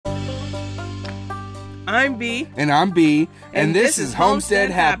I'm B. And I'm B. And this is Homestead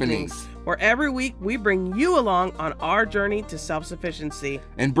Happenings, where every week we bring you along on our journey to self-sufficiency.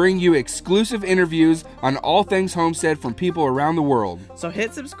 And bring you exclusive interviews on all things homestead from people around the world. So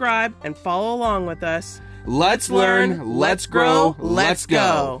hit subscribe and follow along with us. Let's learn, let's grow, let's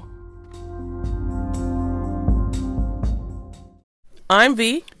go. I'm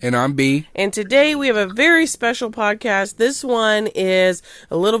V. And I'm B. And today we have a very special podcast. This one is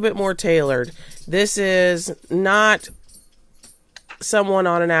a little bit more tailored. This is not someone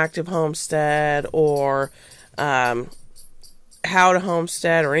on an active homestead or how to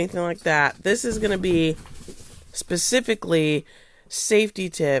homestead or anything like that. This is going to be specifically safety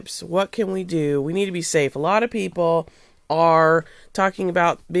tips. What can we do? We need to be safe. A lot of people are talking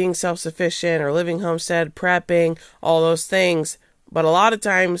about being self-sufficient or living homestead, prepping, all those things. But a lot of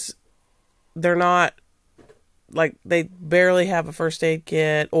times they're not, like, they barely have a first aid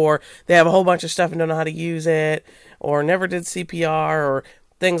kit, or they have a whole bunch of stuff and don't know how to use it, or never did CPR, or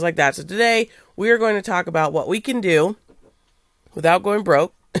things like that. So today we are going to talk about what we can do without going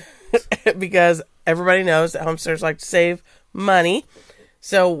broke, because everybody knows that homesteaders like to save money.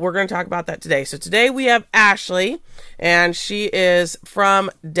 So we're going to talk about that today. So today we have Ashley, and she is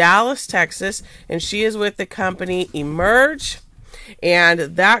from Dallas, Texas, and she is with the company Emerge. And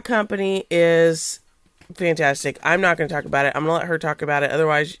that company is fantastic. I'm not going to talk about it. I'm going to let her talk about it.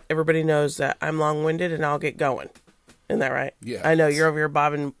 Otherwise, everybody knows that I'm long-winded and I'll get going. Isn't that right? Yeah. I know you're over here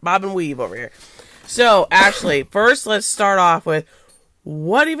bob and weave over here. So, Ashley, first let's start off with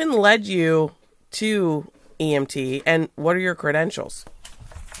what even led you to EMT and what are your credentials?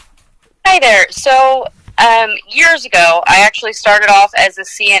 Hi there. So, years ago, I actually started off as a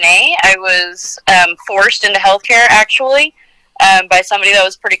CNA. I was forced into healthcare, actually. By somebody that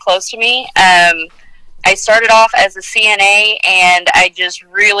was pretty close to me. I started off as a CNA, and I just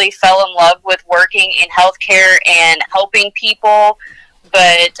really fell in love with working in healthcare and helping people,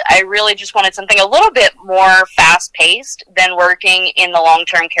 but I really just wanted something a little bit more fast-paced than working in the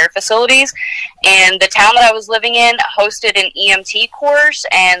long-term care facilities, and the town that I was living in hosted an EMT course,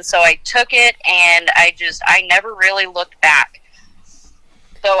 and so I took it, and I never really looked back.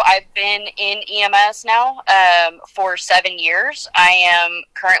 So I've been in EMS now for 7 years. I am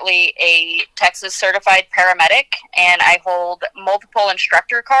currently a Texas certified paramedic, and I hold multiple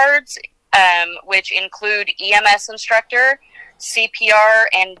instructor cards, which include EMS instructor, CPR,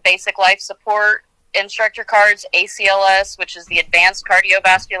 and basic life support instructor cards, ACLS, which is the advanced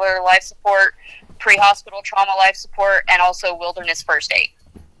cardiovascular life support, pre-hospital trauma life support, and also wilderness first aid.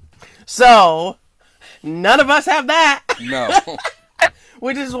 So, none of us have that. No.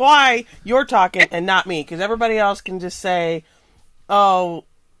 Which is why you're talking and not me, because everybody else can just say, oh,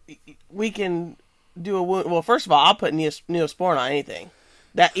 we can do a wound. Well, first of all, I'll put Neosporin on anything.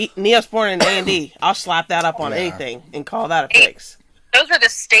 That Neosporin and A&D, I'll slap that up on anything and call that a fix. Those are the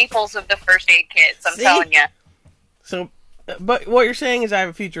staples of the first aid kits, I'm telling you. So, but what you're saying is I have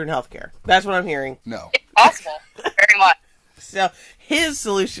a future in healthcare. That's what I'm hearing. No. It's possible, very much. So, his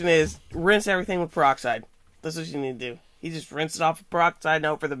solution is rinse everything with peroxide. That's what you need to do. You just rinse it off with peroxide and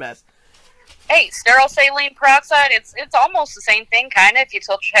hope for the best. Hey, sterile saline peroxide, it's almost the same thing, kind of, if you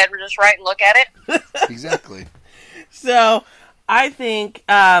tilt your head just right and look at it. Exactly. So, I think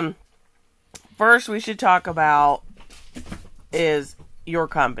first we should talk about is your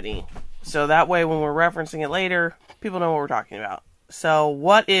company. So that way when we're referencing it later, people know what we're talking about. So,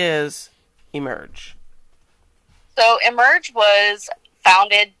 what is Emerge? So, Emerge was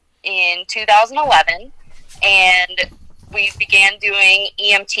founded in 2011, and we began doing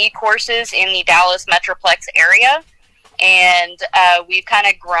EMT courses in the Dallas Metroplex area, and we've kind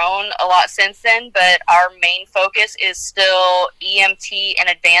of grown a lot since then, but our main focus is still EMT and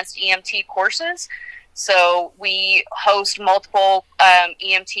advanced EMT courses. So we host multiple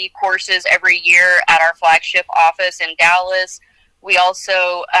EMT courses every year at our flagship office in Dallas. We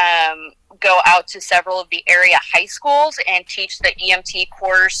also go out to several of the area high schools and teach the EMT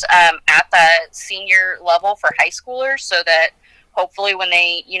course at the senior level for high schoolers, so that hopefully when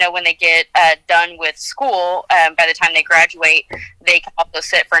they get done with school, by the time they graduate, they can also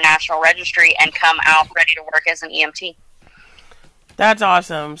sit for National Registry and come out ready to work as an EMT. That's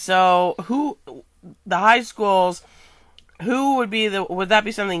awesome. So the high schools, would that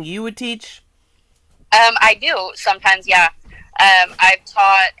be something you would teach? I do sometimes, yeah. I've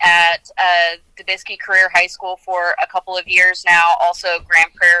taught at Dubisky Career High School for a couple of years now. Also,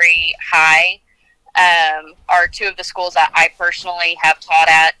 Grand Prairie High are two of the schools that I personally have taught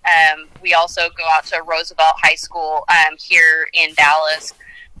at. We also go out to Roosevelt High School here in Dallas,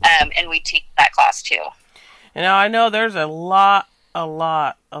 and we teach that class too. And now I know there's a lot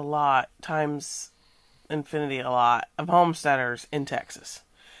times infinity a lot of homesteaders in Texas.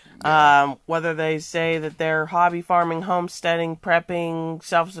 Yeah. Whether they say that they're hobby farming, homesteading, prepping,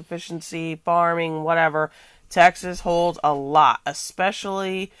 self-sufficiency, farming, whatever, Texas holds a lot,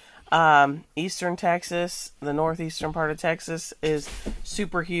 especially eastern Texas. The northeastern part of Texas is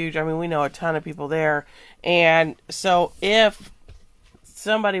super huge. I mean, we know a ton of people there. And so if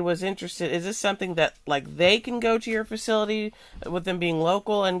somebody was interested, is this something that like they can go to your facility with them being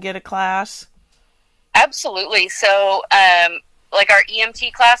local and get a class? Absolutely. So, like our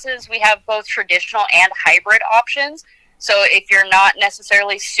EMT classes, we have both traditional and hybrid options. So if you're not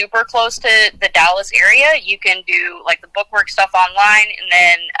necessarily super close to the Dallas area, you can do like the bookwork stuff online and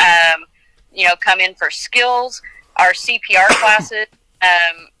then, come in for skills. Our CPR classes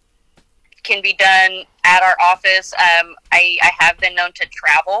can be done at our office. I have been known to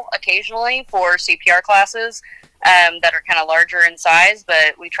travel occasionally for CPR classes that are kind of larger in size,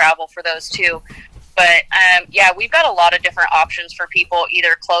 but we travel for those too. But, we've got a lot of different options for people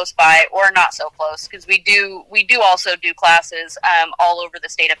either close by or not so close, because we do also do classes all over the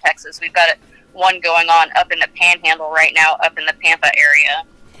state of Texas. We've got one going on up in the Panhandle right now, up in the Pampa area.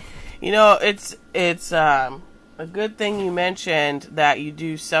 You know, it's a good thing you mentioned that you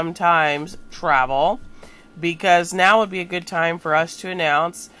do sometimes travel, because now would be a good time for us to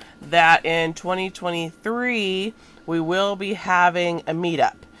announce that in 2023 we will be having a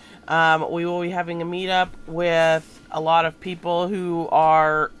meetup. We will be having a meetup with a lot of people who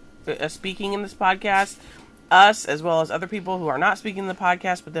are speaking in this podcast, us as well as other people who are not speaking in the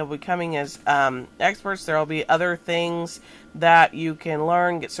podcast, but they'll be coming as experts. There will be other things that you can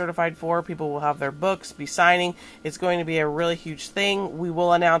learn, get certified for. People will have their books, be signing. It's going to be a really huge thing. We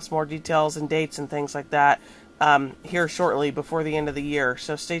will announce more details and dates and things like that here shortly before the end of the year.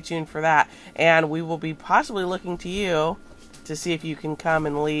 So stay tuned for that. And we will be possibly looking to you to see if you can come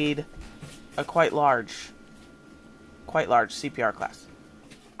and lead a quite large CPR class.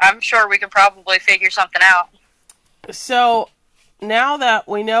 I'm sure we could probably figure something out. So now that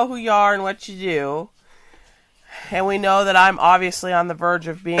we know who you are and what you do, and we know that I'm obviously on the verge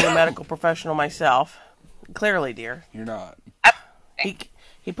of being a medical professional myself, clearly, dear. You're not.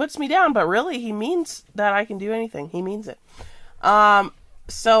 He puts me down, but really he means that I can do anything. He means it.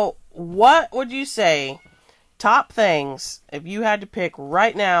 So what would you say, top things, if you had to pick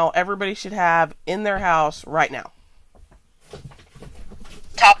right now, everybody should have in their house right now?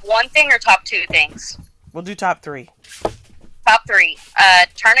 Top one thing or top two things? We'll do top three. Top three.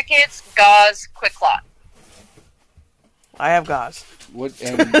 Tourniquets, gauze, quick clot. I have gauze. What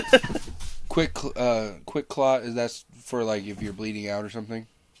and quick clot, is that for like if you're bleeding out or something?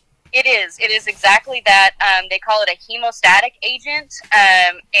 It is. It is exactly that. They call it a hemostatic agent,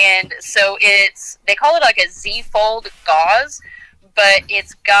 and so they call it like a Z-fold gauze, but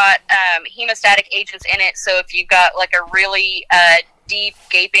it's got hemostatic agents in it. So if you've got like a really deep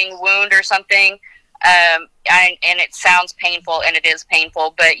gaping wound or something, and it sounds painful, and it is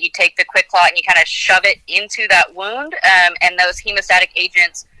painful, but you take the quick clot and you kind of shove it into that wound, and those hemostatic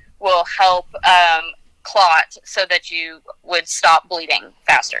agents will help clot so that you would stop bleeding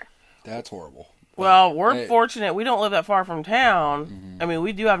faster. That's horrible. Well, we're fortunate. We don't live that far from town. Mm-hmm. I mean,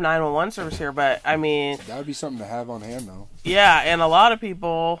 we do have 911 service here, but I mean... That would be something to have on hand, though. Yeah, and a lot of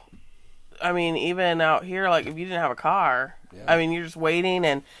people, I mean, even out here, like, if you didn't have a car, I mean, you're just waiting,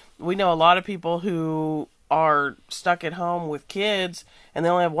 and we know a lot of people who are stuck at home with kids, and they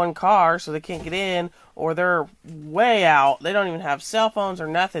only have one car, so they can't get in, or they're way out. They don't even have cell phones or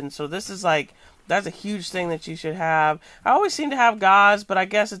nothing, so this is like... That's a huge thing that you should have. I always seem to have gauze, but I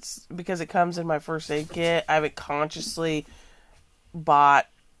guess it's because it comes in my first aid kit. I haven't consciously bought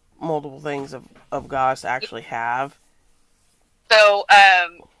multiple things of gauze to actually have. So,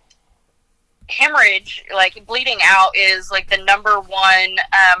 hemorrhage, like bleeding out, is like the number one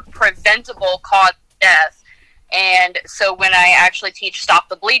preventable cause of death. And so when I actually teach Stop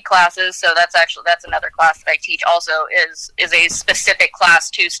the Bleed classes, so that's another class that I teach also, is a specific class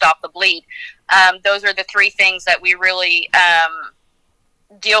to stop the bleed. Those are the three things that we really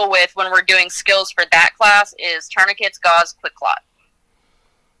deal with when we're doing skills for that class: is tourniquets, gauze, quick clot.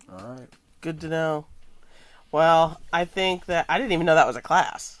 All right. Good to know. Well, I think that I didn't even know that was a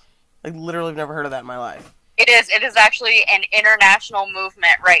class. I literally have never heard of that in my life. It is. It is actually an international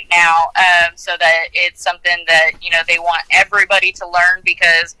movement right now, so that it's something that, they want everybody to learn,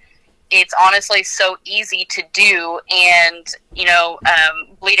 because it's honestly so easy to do, and,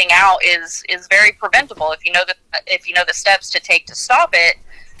 bleeding out is very preventable. If you know the steps to take to stop it,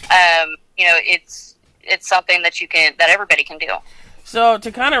 it's something that everybody can do. So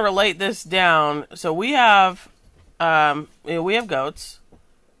to kind of relate this down, so we have goats.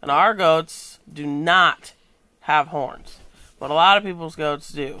 And our goats do not have horns. But a lot of people's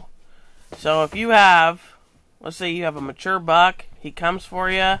goats do. So if you have, let's say you have a mature buck, he comes for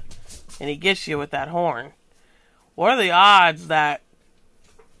you, and he gets you with that horn. What are the odds that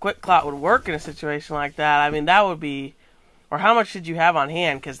Quick Clot would work in a situation like that? I mean, that would be, or how much should you have on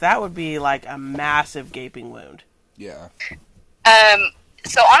hand? Because that would be like a massive gaping wound. Yeah.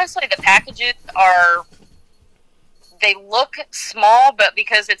 So honestly, the packages they look small, but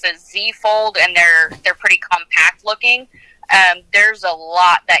because it's a Z fold and they're pretty compact looking, there's a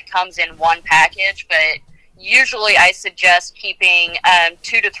lot that comes in one package, but usually I suggest keeping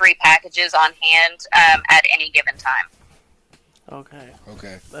 2 to 3 packages on hand at any given time. Okay.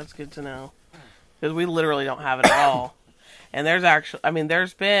 That's good to know. Because we literally don't have it at all. And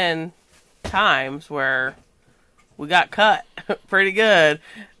there's been times where we got cut pretty good.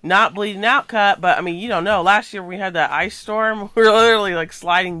 Not bleeding out cut, but I mean, you don't know. Last year we had that ice storm. We were literally like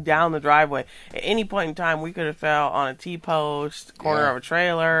sliding down the driveway. At any point in time, we could have fell on a T-post, corner of a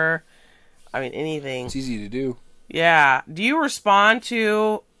trailer. I mean, anything. It's easy to do. Yeah. Do you respond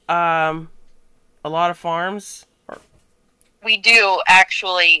to a lot of farms? We do,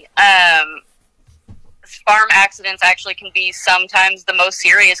 actually. Farm accidents actually can be sometimes the most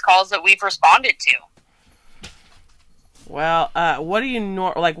serious calls that we've responded to. Well, what do you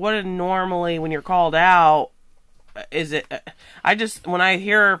what is normally when you're called out? Is it? When I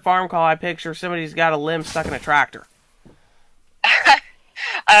hear a farm call, I picture somebody's got a limb stuck in a tractor.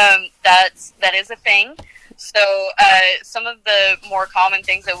 That is a thing. So some of the more common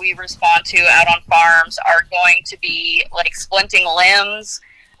things that we respond to out on farms are going to be like splinting limbs,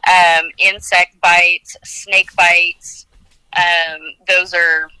 insect bites, snake bites. Those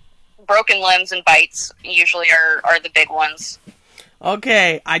are broken limbs and bites usually are the big ones.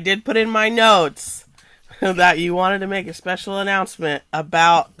 Okay, I did put in my notes that you wanted to make a special announcement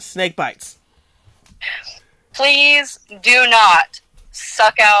about snake bites. Please do not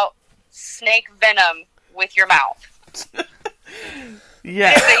suck out snake venom with your mouth.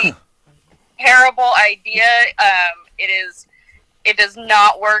 Yeah. It is a terrible idea. It does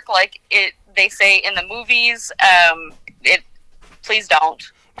not work like they say in the movies. Please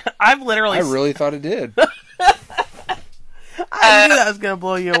don't. I really thought it did. I knew that was going to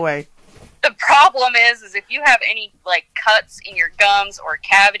blow you away. The problem is if you have any like cuts in your gums or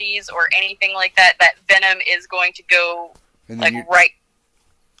cavities or anything like that, that venom is going to go right.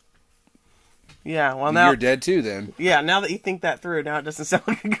 Yeah, well now you're dead too. Then now that you think that through, now it doesn't sound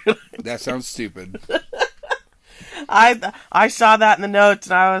like a good idea. That sounds stupid. I saw that in the notes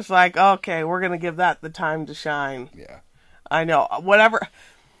and I was like, okay, we're gonna give that the time to shine. Yeah, I know. Whatever.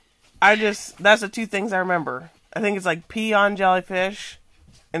 That's the 2 things I remember. I think it's like pee on jellyfish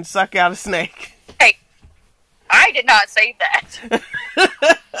and suck out a snake. Hey, I did not say that.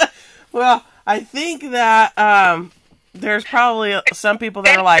 Well, I think that there's probably some people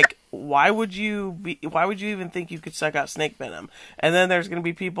that are like, why would you even think you could suck out snake venom? And then there's going to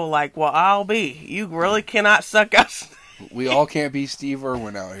be people like, well, you really cannot suck out. We all can't be Steve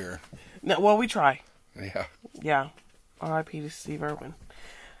Irwin out here. No, well, we try. Yeah. Yeah. R.I.P. to Steve Irwin.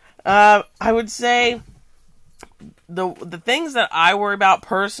 I would say the things that I worry about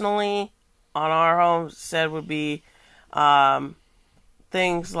personally on our homestead would be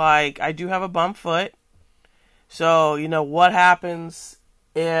things like I do have a bum foot. So, what happens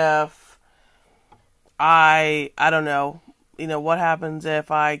if I don't know, what happens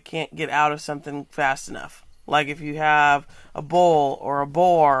if I can't get out of something fast enough? Like if you have a bull or a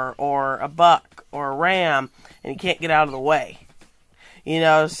boar or a buck or a ram and you can't get out of the way.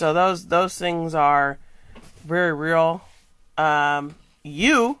 So those things are very real.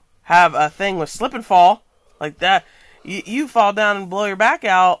 You have a thing with slip and fall like that. You fall down and blow your back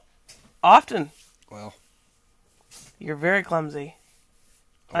out often. Well, you're very clumsy.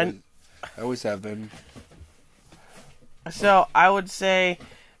 I always have been. So I would say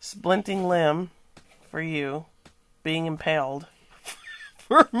splinting limb for you, being impaled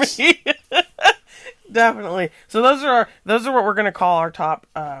for me. Definitely. So those are what we're gonna call our top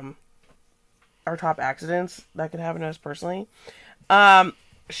accidents that could happen to us personally. Our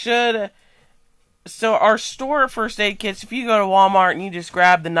store first aid kits, if you go to Walmart and you just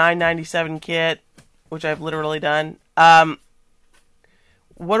grab the $9.97 kit, which I've literally done,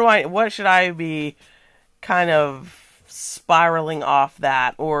 what should I be kind of spiraling off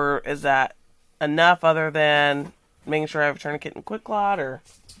that, or is that enough other than making sure I have a tourniquet and quick clot, or?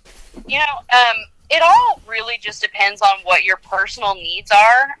 It all really just depends on what your personal needs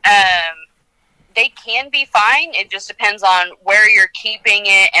are. They can be fine. It just depends on where you're keeping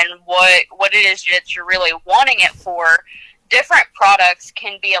it and what it is that you're really wanting it for. different products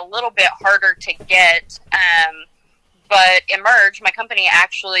can be a little bit harder to get. But Emerge, my company,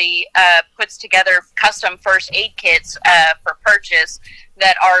 actually puts together custom first aid kits for purchase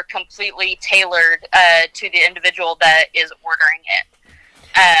that are completely tailored to the individual that is ordering it.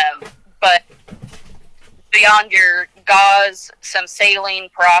 But beyond your gauze, some saline,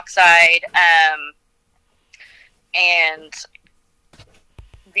 peroxide, and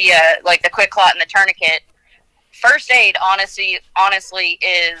the like the quick clot and the tourniquet, first aid honestly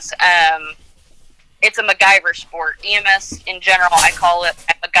is it's a MacGyver sport. EMS in general, I call it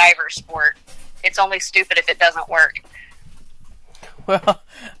a MacGyver sport. It's only stupid if it doesn't work. Well,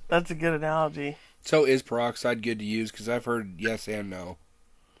 that's a good analogy. So is peroxide good to use? Because I've heard yes and no.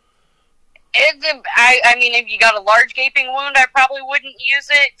 I mean, if you got a large gaping wound, I probably wouldn't use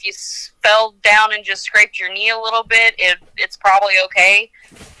it. If you fell down and just scraped your knee a little bit, it's probably okay.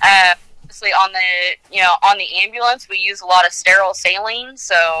 Obviously, on the ambulance, we use a lot of sterile saline,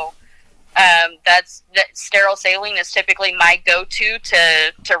 so that sterile saline is typically my go-to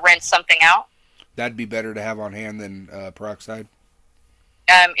to rinse something out. That'd be better to have on hand than peroxide?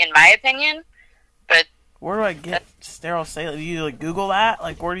 In my opinion. But where do I get sterile saline? Do you Google that?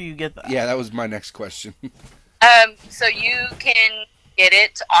 Where do you get that? Yeah, that was my next question. So you can get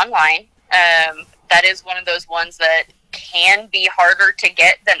it online. That is one of those ones that can be harder to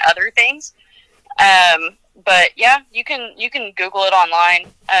get than other things. But yeah, you can Google it online.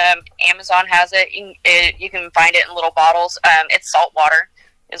 Amazon has it. You can find it in little bottles. It's salt water,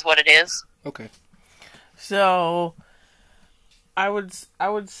 is what it is. Okay. So, I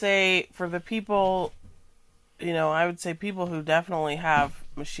would say for the people, I would say people who definitely have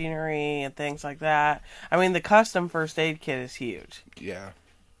machinery and things like that. I mean, the custom first aid kit is huge. Yeah.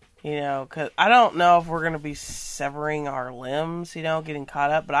 Because I don't know if we're going to be severing our limbs, getting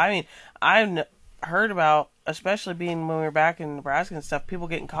caught up. But I mean, I've heard about, especially when we were back in Nebraska and stuff, people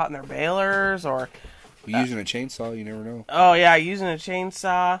getting caught in their balers or using a chainsaw. You never know. Oh yeah, using a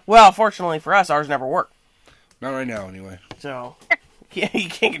chainsaw. Well, fortunately for us, ours never worked. Not right now, anyway. So you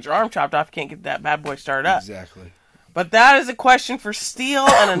can't get your arm chopped off. You can't get that bad boy started up. Exactly. But that is a question for Steel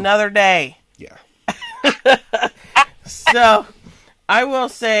and another day. Yeah. So I will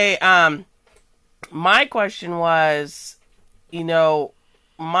say, my question was,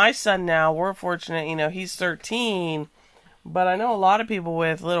 my son now, we're fortunate, he's 13, but I know a lot of people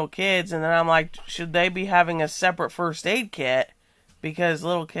with little kids, and then I'm like, should they be having a separate first aid kit because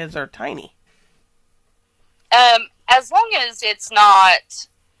little kids are tiny? As long as it's not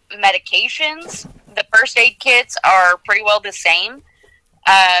medications, the first aid kits are pretty well the same.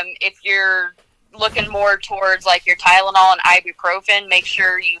 If you're looking more towards your Tylenol and ibuprofen, make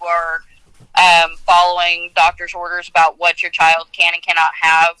sure you are following doctor's orders about what your child can and cannot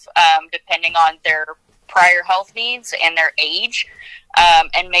have, depending on their prior health needs and their age,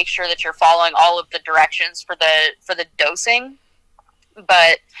 and make sure that you're following all of the directions for the dosing.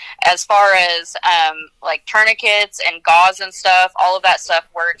 But as far as tourniquets and gauze and stuff, all of that stuff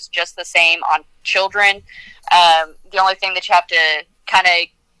works just the same on children. The only thing that you have to kind of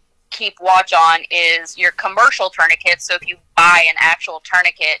keep watch on is your commercial tourniquets. So if you buy an actual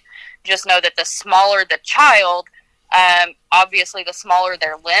tourniquet, just know that the smaller the child, obviously the smaller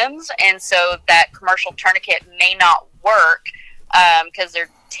their limbs, and so that commercial tourniquet may not work because they're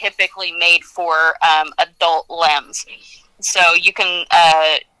typically made for adult limbs. So you can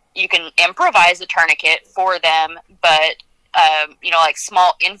improvise a tourniquet for them, but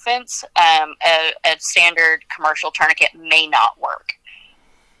small infants, a standard commercial tourniquet may not work.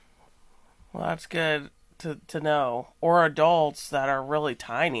 Well, that's good to know. Or adults that are really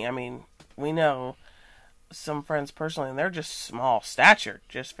tiny. I mean, we know some friends personally, and they're just small stature,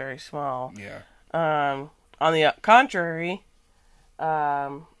 just very small. Yeah. On the contrary,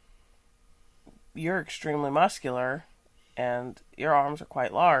 you're extremely muscular, and your arms are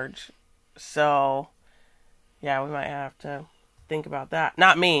quite large. So, yeah, we might have to think about that.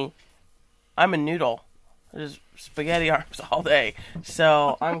 Not me. I'm a noodle. Just spaghetti arms all day.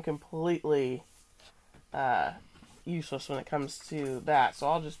 So, I'm completely useless when it comes to that. So,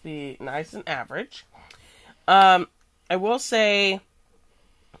 I'll just be nice and average. I will say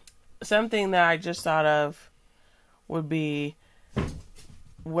something that I just thought of would be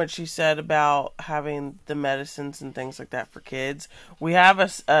what she said about having the medicines and things like that for kids. We have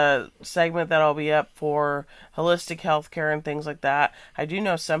a segment that'll be up for holistic healthcare and things like that. I do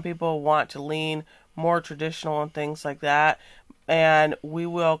know some people want to lean more traditional and things like that, and we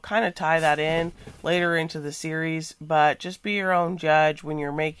will kind of tie that in later into the series, but just be your own judge when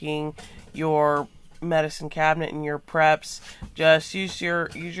you're making your medicine cabinet and your preps. Just use your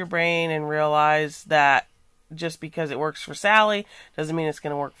brain and realize that just because it works for Sally doesn't mean it's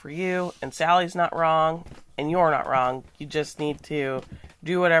going to work for you. And Sally's not wrong, and you're not wrong. You just need to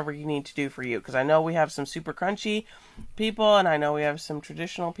do whatever you need to do for you. Because I know we have some super crunchy people, and I know we have some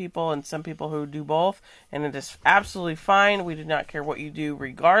traditional people, and some people who do both. And it is absolutely fine. We do not care what you do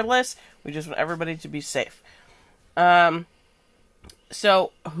regardless. We just want everybody to be safe.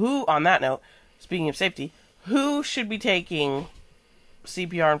 So, on that note, speaking of safety, who should be taking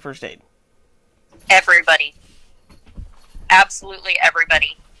CPR and first aid? Everybody. Absolutely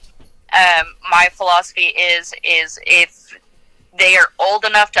everybody. My philosophy is if they are old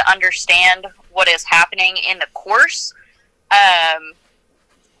enough to understand what is happening in the course,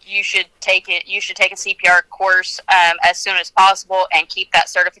 you should take it. You should take a CPR course as soon as possible and keep that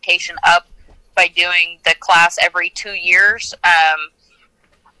certification up by doing the class every 2 years.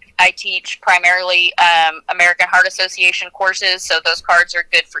 I teach primarily American Heart Association courses, so those cards are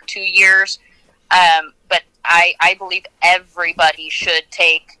good for 2 years. But I believe everybody should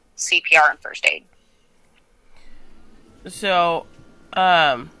take CPR and first aid. So,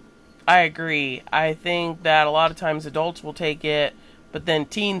 I agree. I think that a lot of times adults will take it, but then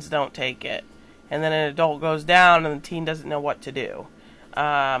teens don't take it. And then an adult goes down and the teen doesn't know what to do.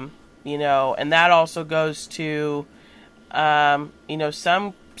 And that also goes to,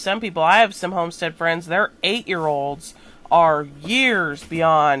 some people, I have some homestead friends, their 8-year-olds are years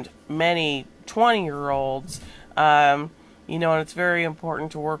beyond many 20-year-olds, and it's very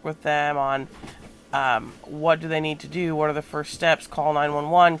important to work with them on what do they need to do, what are the first steps, call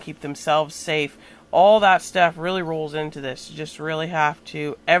 911, keep themselves safe. All that stuff really rolls into this. You just really have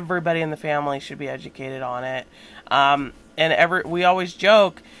to, everybody in the family should be educated on it. We always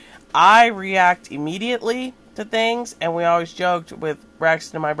joke, I react immediately to things, and we always joked with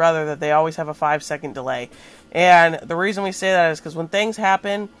Braxton and my brother that they always have a 5-second delay. And the reason we say that is because when things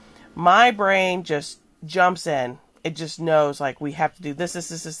happen, my brain just jumps in. It just knows, like, we have to do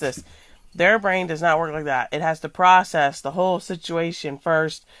this. Their brain does not work like that. It has to process the whole situation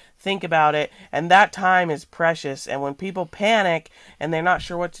first, think about it, and that time is precious. And when people panic and they're not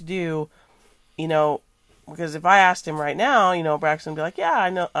sure what to do, because if I asked him right now, Braxton would be like, yeah, I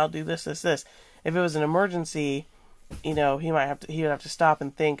know, I'll do this. If it was an emergency, he would have to stop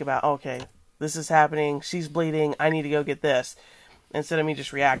and think about, okay, this is happening, she's bleeding, I need to go get this, instead of me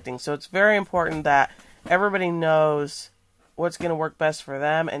just reacting. So it's very important that everybody knows what's going to work best for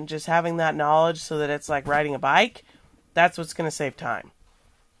them, and just having that knowledge so that it's like riding a bike, that's what's going to save time.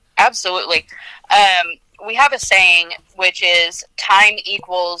 Absolutely. We have a saying, which is time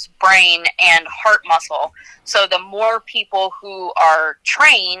equals brain and heart muscle. So the more people who are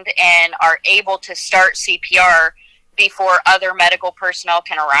trained and are able to start CPR before other medical personnel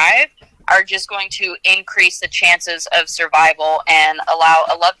can arrive are just going to increase the chances of survival and allow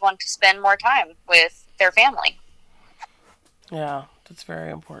a loved one to spend more time with their family. Yeah, that's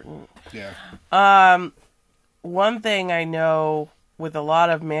very important. Yeah. One thing I know with a lot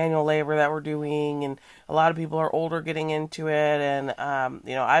of manual labor that we're doing, and a lot of people are older getting into it, and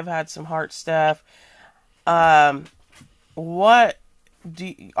I've had some heart stuff. What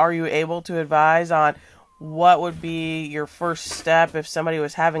are you able to advise on? What would be your first step if somebody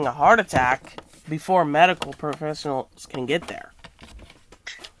was having a heart attack before medical professionals can get there?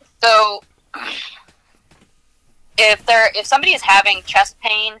 So, if somebody is having chest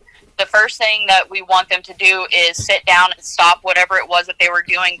pain, the first thing that we want them to do is sit down and stop whatever it was that they were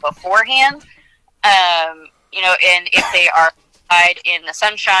doing beforehand. And if they are outside in the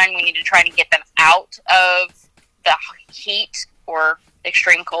sunshine, we need to try to get them out of the heat or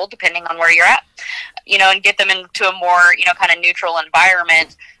extreme cold, depending on where you're at, and get them into a more, kind of neutral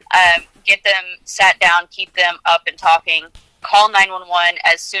environment. Get them sat down, keep them up and talking, call 911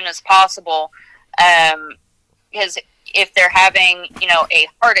 as soon as possible. Because if they're having, a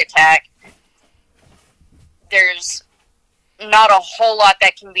heart attack, there's not a whole lot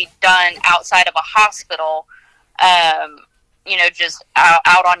that can be done outside of a hospital, just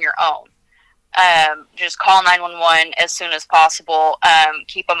out on your own. Just call 911 as soon as possible.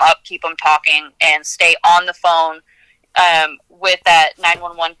 Keep them up, keep them talking, and stay on the phone with that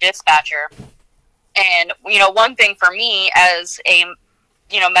 911 dispatcher. And, one thing for me as a,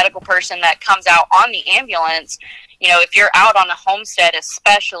 medical person that comes out on the ambulance, if you're out on a homestead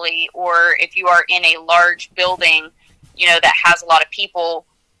especially, or if you are in a large building, that has a lot of people,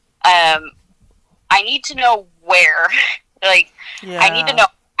 I need to know where. I need to know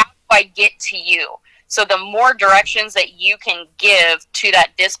how do I get to you. So the more directions that you can give to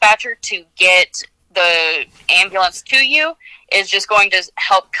that dispatcher to get the ambulance to you is just going to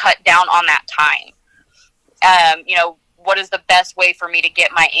help cut down on that time. What is the best way for me to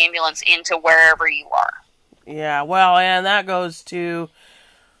get my ambulance into wherever you are? Yeah, well, and that goes to,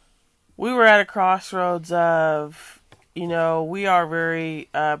 we were at a crossroads of, we are very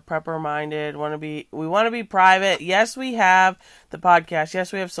prepper minded. We want to be private. Yes, we have the podcast.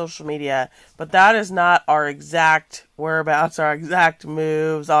 Yes, we have social media, but that is not our exact whereabouts, our exact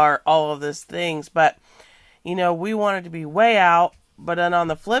moves, our all of these things. But we want it to be way out. But then on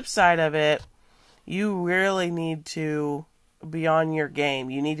the flip side of it, you really need to be on your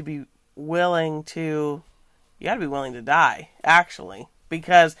game. You need to be willing to. You got to be willing to die, actually.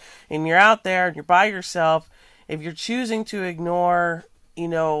 Because when you're out there and you're by yourself, if you're choosing to ignore,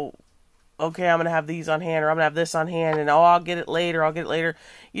 okay, I'm going to have these on hand or I'm going to have this on hand and, I'll get it later,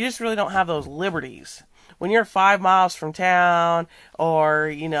 you just really don't have those liberties. When you're 5 miles from town or,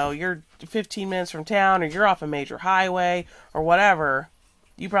 you're 15 minutes from town or you're off a major highway or whatever,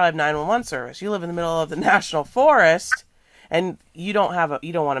 you probably have 911 service. You live in the middle of the national forest and you don't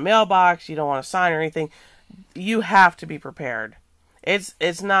want a mailbox, you don't want a sign or anything. You have to be prepared.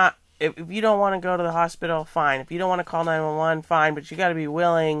 It's not, if you don't want to go to the hospital, fine. If you don't want to call 911, fine, but you got to be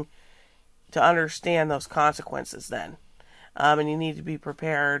willing to understand those consequences then. And you need to be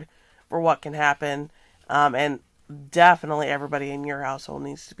prepared for what can happen. And definitely everybody in your household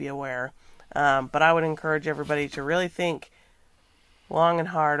needs to be aware. But I would encourage everybody to really think long and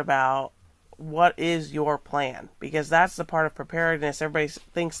hard about what is your plan, because that's the part of preparedness. Everybody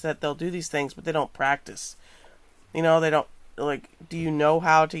thinks that they'll do these things, but they don't practice. They don't, do you know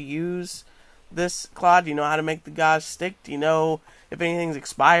how to use this cloth? Do you know how to make the gauze stick? Do you know if anything's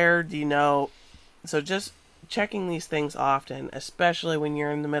expired? Do you know? So just checking these things often, especially when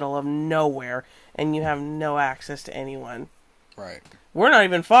you're in the middle of nowhere and you have no access to anyone. Right. We're not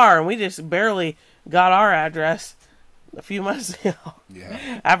even far, and we just barely got our address a few months ago.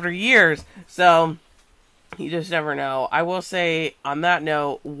 Yeah. After years. So you just never know. I will say, on that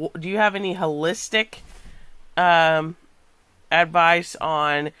note, do you have any holistic advice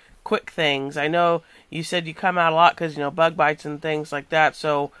on quick things? I know you said you come out a lot because, bug bites and things like that.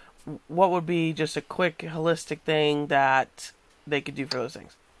 So what would be just a quick holistic thing that they could do for those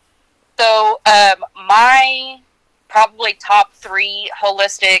things? So my probably top 3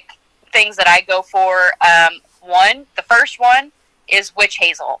 holistic things that I go for, the first one is witch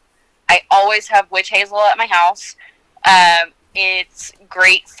hazel. I always have witch hazel at my house. It's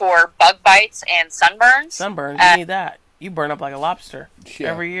great for bug bites and sunburns. Sunburns, you need that. You burn up like a lobster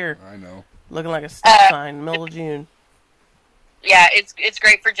every year. I know. Looking like a stop sign in the middle of June. Yeah, it's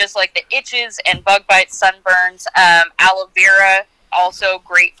great for just like the itches and bug bites, sunburns. Aloe vera, also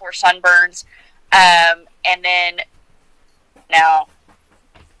great for sunburns. And then, now,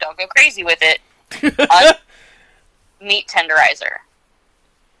 don't go crazy with it. Meat tenderizer.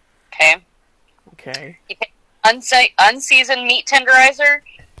 Okay? You take unseasoned meat tenderizer,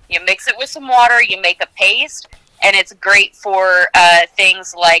 you mix it with some water, you make a paste, and it's great for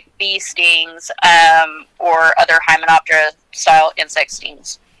things like bee stings or other Hymenoptera-style insect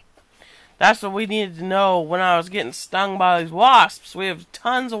stings. That's what we needed to know when I was getting stung by these wasps. We have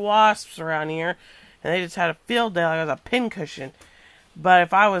tons of wasps around here, and they just had a field day like I was a pincushion. But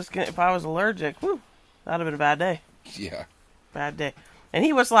if I was allergic, that'd have been a bad day. Yeah. Bad day. And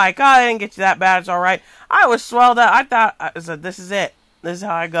he was like, I didn't get you that bad, it's alright. I was swelled up. I said, this is it. This is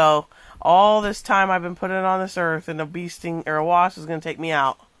how I go. All this time I've been putting on this earth, and a bee sting or a wasp is going to take me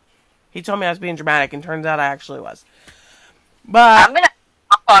out. He told me I was being dramatic, and turns out I actually was. But I'm going to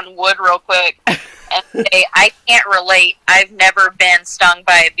hop on wood real quick and say I can't relate. I've never been stung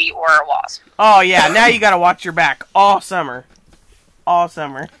by a bee or a wasp. Oh, yeah. Now you got to watch your back all summer. All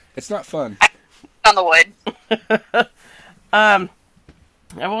summer. It's not fun. On the wood.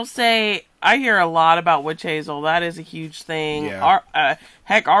 I will say, I hear a lot about witch hazel. That is a huge thing. Yeah.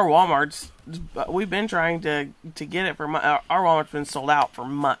 Our Walmart's, we've been trying to get it for our Walmart's been sold out for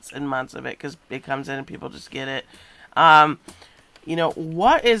months and months of it because it comes in and people just get it.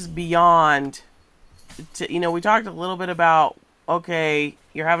 What is beyond? We talked a little bit about, okay,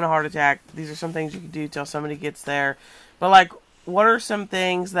 you're having a heart attack. These are some things you can do till somebody gets there. But what are some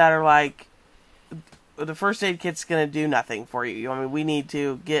things that are the first aid kit's going to do nothing for you? I mean, we need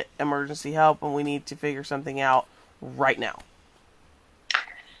to get emergency help, and we need to figure something out right now.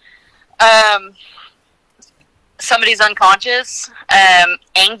 Somebody's unconscious,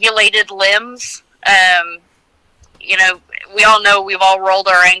 angulated limbs. We all know we've all rolled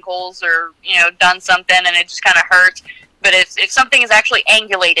our ankles or, done something and it just kind of hurts. But if something is actually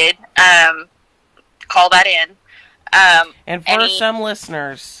angulated, call that in. And for some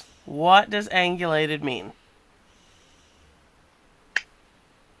listeners, what does angulated mean?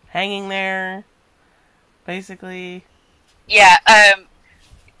 Hanging there, basically? Yeah,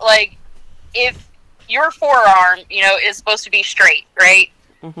 if your forearm, is supposed to be straight, right?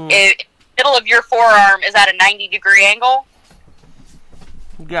 Mm-hmm. If the middle of your forearm is at a 90-degree angle,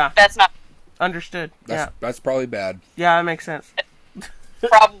 yeah, that's not understood. That's probably bad. Yeah, that makes sense.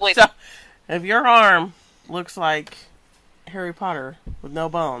 probably. So, if your arm looks like Harry Potter with no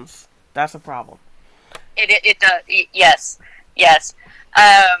bones, that's a problem. It does. Yes.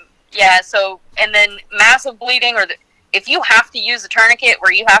 So, and then massive bleeding, or if you have to use a tourniquet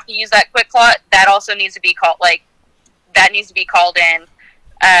where you have to use that quick clot, that also needs to be called, in.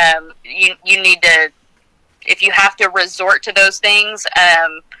 You need to, if you have to resort to those things,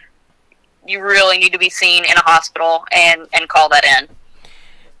 you really need to be seen in a hospital and call that in.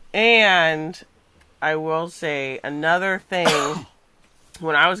 And I will say another thing,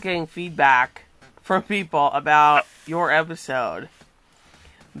 when I was getting feedback from people about your episode,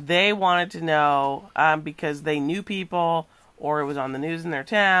 they wanted to know, because they knew people, or it was on the news in their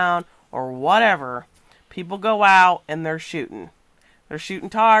town, or whatever, people go out and they're shooting. They're shooting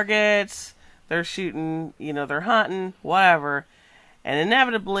targets, they're shooting, they're hunting, whatever, and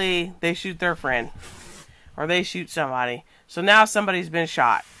inevitably they shoot their friend, or they shoot somebody. So now somebody's been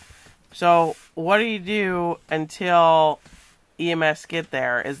shot. So what do you do until EMS get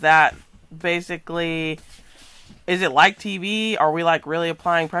there? Is that basically, is it like TV? Are we really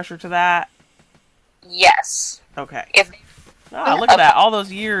applying pressure to that? Yes. Okay. Look at that. All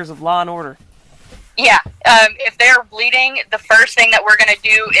those years of Law and Order. Yeah. If they're bleeding, the first thing that we're going to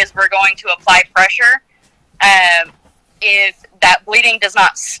do is we're going to apply pressure. If that bleeding does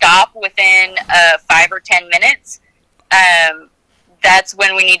not stop within 5 or 10 minutes, that's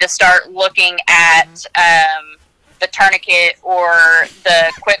when we need to start looking at the tourniquet or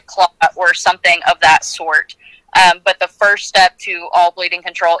the quick clot or something of that sort. But the first step to all bleeding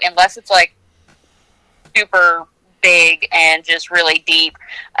control, unless it's super big and just really deep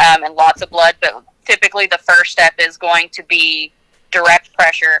and lots of blood, but typically the first step is going to be direct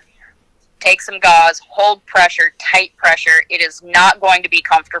pressure. Take some gauze, hold pressure, tight pressure. It is not going to be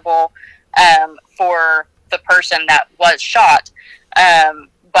comfortable for the person that was shot,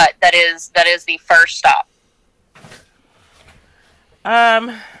 but that is the first stop.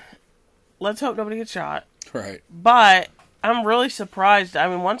 Let's hope nobody gets shot. Right. But I'm really surprised. I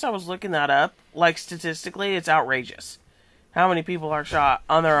mean, once I was looking that up, statistically, it's outrageous how many people are shot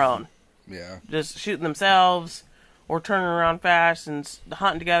on their own. Yeah. Just shooting themselves, or turning around fast and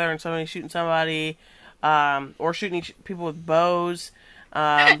hunting together and somebody shooting somebody, or shooting people with bows.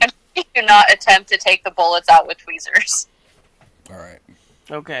 And do not attempt to take the bullets out with tweezers. All right.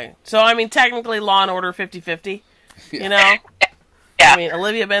 Okay. So, I mean, technically Law and Order 50-50, Yeah. I mean,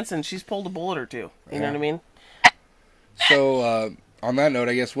 Olivia Benson, she's pulled a bullet or two. You know what I mean? So, on that note,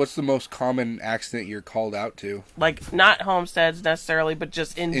 I guess, what's the most common accident you're called out to? Not homesteads necessarily, but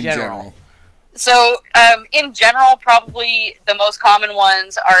just in general. So, in general, probably the most common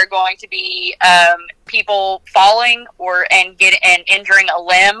ones are going to be people falling and injuring a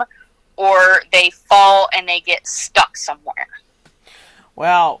limb, or they fall and they get stuck somewhere.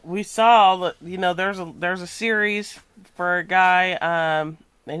 Well, we saw that there's a series for a guy, and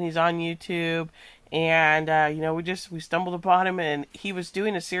he's on YouTube, and we stumbled upon him, and he was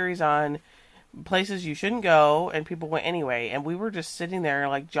doing a series on places you shouldn't go, and people went anyway, and we were just sitting there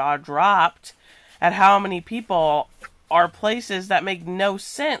jaw dropped at how many people are places that make no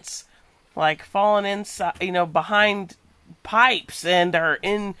sense, falling inside, behind pipes, and they're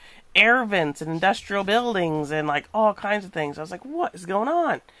in air vents and industrial buildings and all kinds of things. I was like, what is going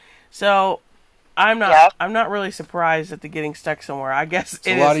on? So I'm not really surprised at the getting stuck somewhere. I guess it's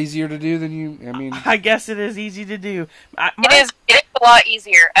a lot easier to do than you. I mean, I guess it is easy to do. It is a lot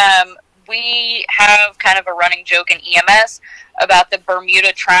easier. We have kind of a running joke in EMS about the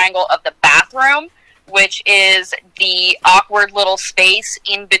Bermuda Triangle of the bathroom, which is the awkward little space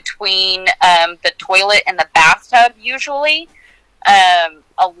in between the toilet and the bathtub. Usually,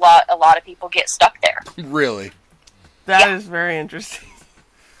 a lot of people get stuck there. Really? That is very interesting.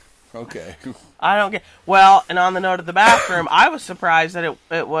 Okay. I don't get... Well, and on the note of the bathroom, I was surprised that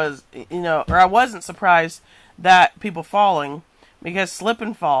it was, or I wasn't surprised that people falling, because slip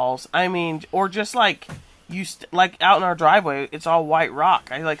and falls, I mean, or just out in our driveway, it's all white rock.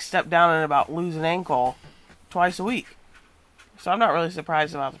 I step down and about lose an ankle twice a week. So I'm not really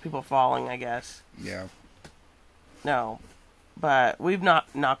surprised about the people falling, I guess. Yeah. No. But we've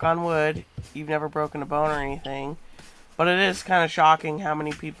not, knock on wood, you've never broken a bone or anything. But it is kind of shocking how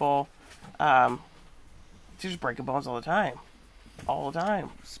many people just breaking bones all the time. All the time.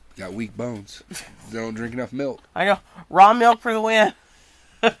 Got weak bones. They don't drink enough milk. I know. Raw milk for the win.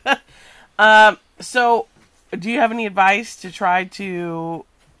 So, do you have any advice to try to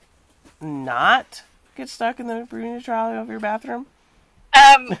not get stuck in the broom neutrality of your bathroom?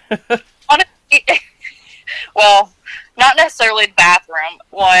 Honestly, well, not necessarily the bathroom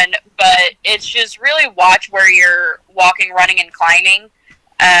one, but it's just really watch where you're walking, running, and climbing,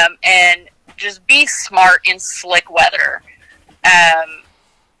 and just be smart in slick weather.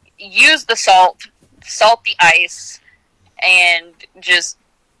 Use the salt the ice, and just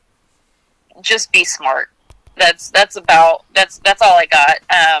be smart. That's all I got.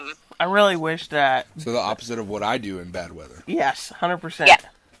 I really wish that. So the opposite of what I do in bad weather. Yes, 100%. Yeah.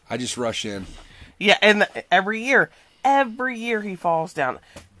 I just rush in. Yeah, and every year he falls down.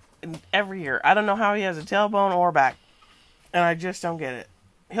 Every year. I don't know how he has a tailbone or back. And I just don't get it.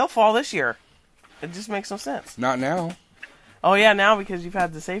 He'll fall this year. It just makes no sense. Not now. Oh, yeah, now because you've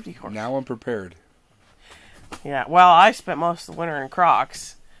had the safety course. Now I'm prepared. Yeah, well, I spent most of the winter in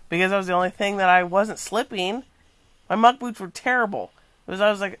Crocs because that was the only thing that I wasn't slipping. My muck boots were terrible. I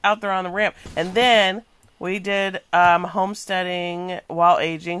was like out there on the ramp. And then we did homesteading while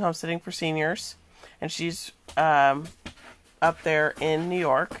aging, homesteading for seniors. And she's up there in New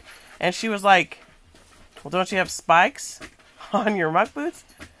York. And she was like, well, don't you have spikes on your muck boots?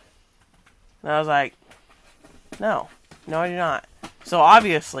 And I was like, no, I do not. So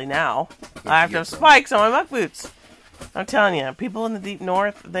obviously now I have to have spikes on my muck boots. I'm telling you, people in the deep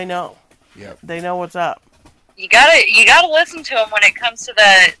north, they know. Yep. They know what's up. You gotta listen to them when it comes to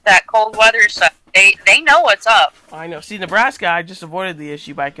that cold weather stuff. They know what's up. I know. See, Nebraska, I just avoided the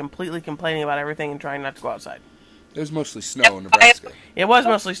issue by completely complaining about everything and trying not to go outside. It was mostly snow in Nebraska. It was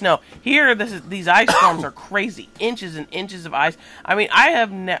mostly snow. Here, these ice storms are crazy. Inches and inches of ice. I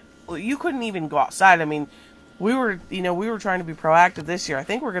mean, you couldn't even go outside. I mean, we were trying to be proactive this year. I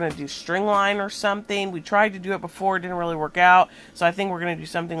think we're going to do string line or something. We tried to do it before. It didn't really work out. So I think we're going to do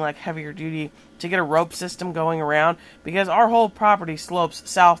something like heavier duty to get a rope system going around because our whole property slopes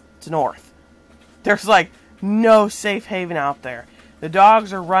south to north. There's like no safe haven out there. The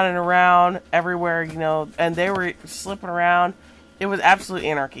dogs are running around everywhere, and they were slipping around. It was absolute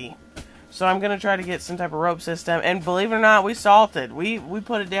anarchy. So I'm going to try to get some type of rope system. And believe it or not, we salted. We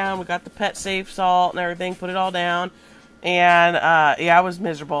put it down. We got the pet safe salt and everything, put it all down. And, yeah, I was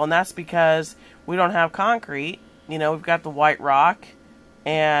miserable. And that's because we don't have concrete. We've got the white rock.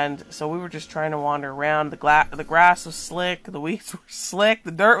 And so we were just trying to wander around. The grass was slick. The weeds were slick.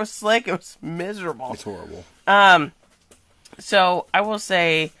 The dirt was slick. It was miserable. It's horrible. So I will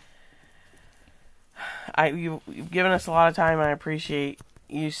say, you've given us a lot of time. I appreciate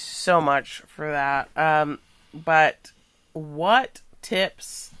you so much for that. But what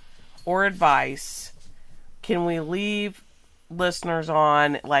tips or advice can we leave listeners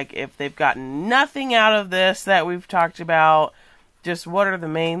on? Like, if they've gotten nothing out of this that we've talked about, just what are the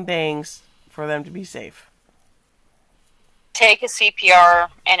main things for them to be safe? Take a CPR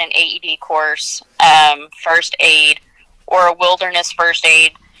and an AED course, first aid, or a wilderness first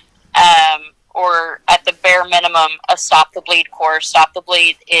aid, or at the bare minimum, a Stop the Bleed course. Stop the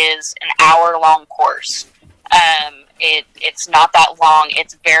Bleed is an hour-long course. It's not that long.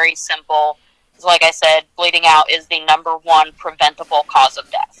 It's very simple. Like I said, bleeding out is the number one preventable cause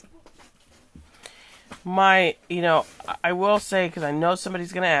of death. I will say, because I know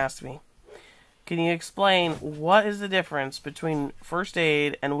somebody's going to ask me, can you explain what is the difference between first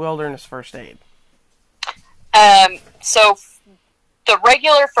aid and wilderness first aid? So the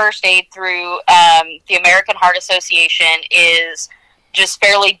regular first aid through the American Heart Association is just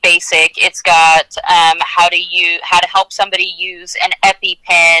fairly basic. It's got how to help somebody use an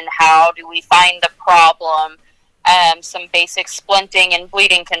EpiPen, how do we find the problem, some basic splinting and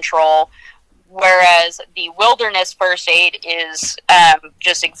bleeding control. Whereas the wilderness first aid is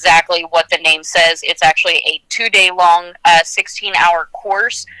just exactly what the name says. It's actually a 2-day long, 16-hour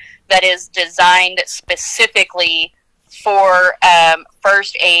course that is designed specifically for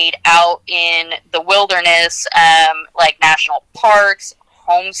first aid out in the wilderness, like national parks,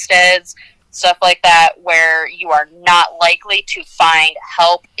 homesteads, stuff like that, where you are not likely to find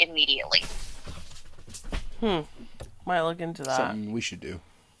help immediately. Might look into that. Something we should do.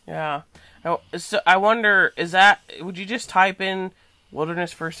 Yeah. So I wonder, would you just type in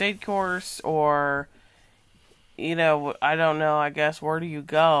wilderness first aid course, or, I don't know, I guess, where do you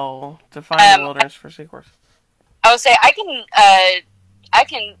go to find the wilderness first aid course? I would say I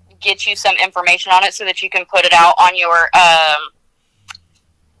can get you some information on it so that you can put it out on your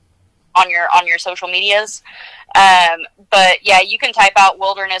social medias. But yeah, you can type out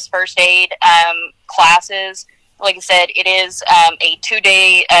wilderness first aid classes. Like I said, it is a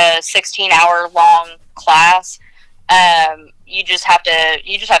 2-day, 16-hour long class. You just have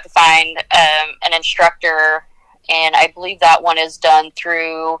to find an instructor, and I believe that one is done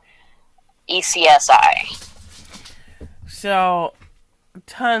through ECSI. So,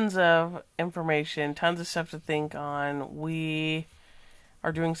 tons of information, tons of stuff to think on. We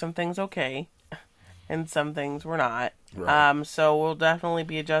are doing some things okay, and some things we're not. Right. So we'll definitely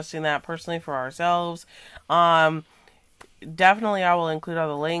be adjusting that personally for ourselves. Definitely I will include all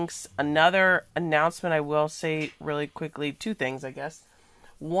the links. Another announcement I will say really quickly, two things I guess.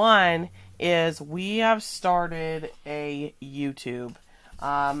 One is we have started a YouTube.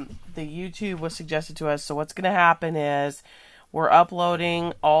 The YouTube was suggested to us, so what's going to happen is we're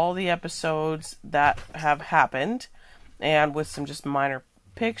uploading all the episodes that have happened, and with some just minor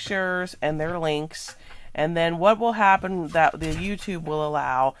pictures and their links. And then what will happen that the YouTube will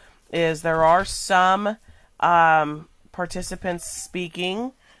allow is there are some participants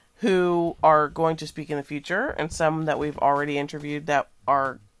speaking who are going to speak in the future, and some that we've already interviewed that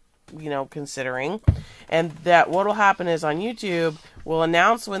are, considering. And that what will happen is on YouTube, we'll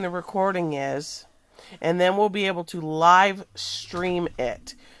announce when the recording is, and then we'll be able to live stream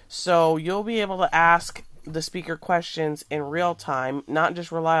it. So you'll be able to ask the speaker questions in real time, not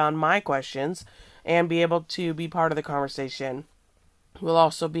just rely on my questions, and be able to be part of the conversation. We'll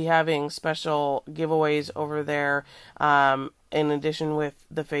also be having special giveaways over there, in addition with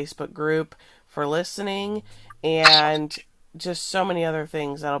the Facebook group for listening, and just so many other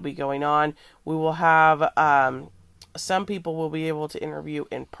things that'll be going on. We will have some people will be able to interview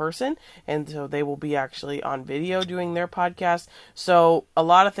in person, and so they will be actually on video doing their podcast. So a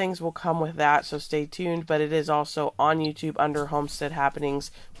lot of things will come with that, so stay tuned. But it is also on YouTube under Homestead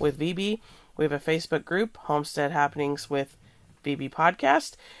Happenings with VB. We have a Facebook group, Homestead Happenings with VB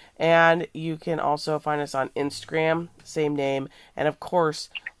Podcast, and you can also find us on Instagram, same name, and of course,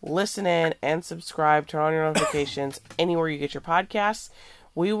 listen in and subscribe, turn on your notifications anywhere you get your podcasts.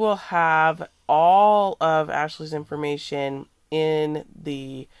 We will have all of Ashley's information in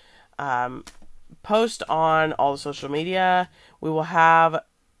the post on all the social media. We will have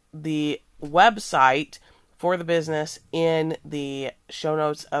the website for the business in the show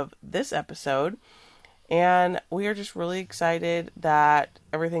notes of this episode. And we are just really excited that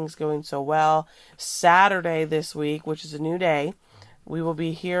everything's going so well. Saturday this week, which is a new day, we will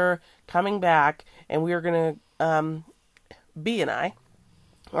be here coming back, and we are going to, B and I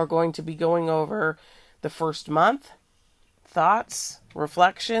are going to be going over the first month, thoughts,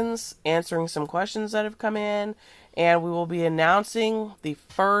 reflections, answering some questions that have come in, and we will be announcing the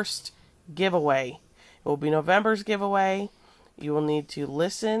first giveaway. It will be November's giveaway. You will need to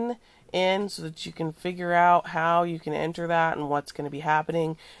listen in so that you can figure out how you can enter that and what's going to be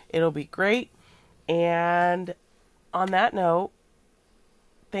happening. It'll be great. And on that note,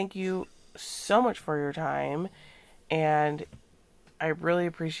 thank you so much for your time, and I really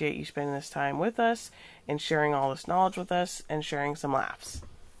appreciate you spending this time with us and sharing all this knowledge with us and sharing some laughs.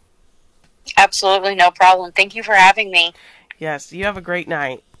 Absolutely, no problem. Thank you for having me. Yes, you have a great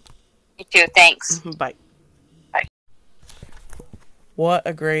night. You too, thanks. Bye. Bye. What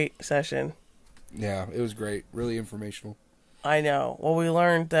a great session. Yeah, it was great. Really informational. I know. Well, we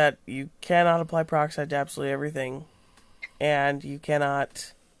learned that you cannot apply peroxide to absolutely everything. And you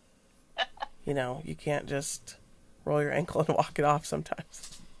cannot, you can't just roll your ankle and walk it off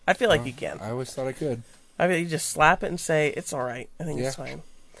sometimes. I feel like you can. I always thought I could. I mean, you just slap it and say, it's all right. I think it's fine.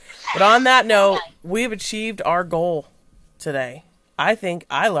 But on that note, we've achieved our goal today. I think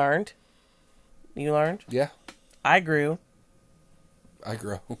I learned. You learned? Yeah. I grew. I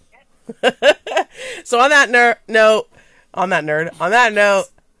grow. So on that note,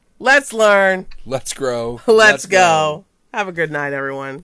 let's learn. Let's grow. Let's go. Have a good night, everyone.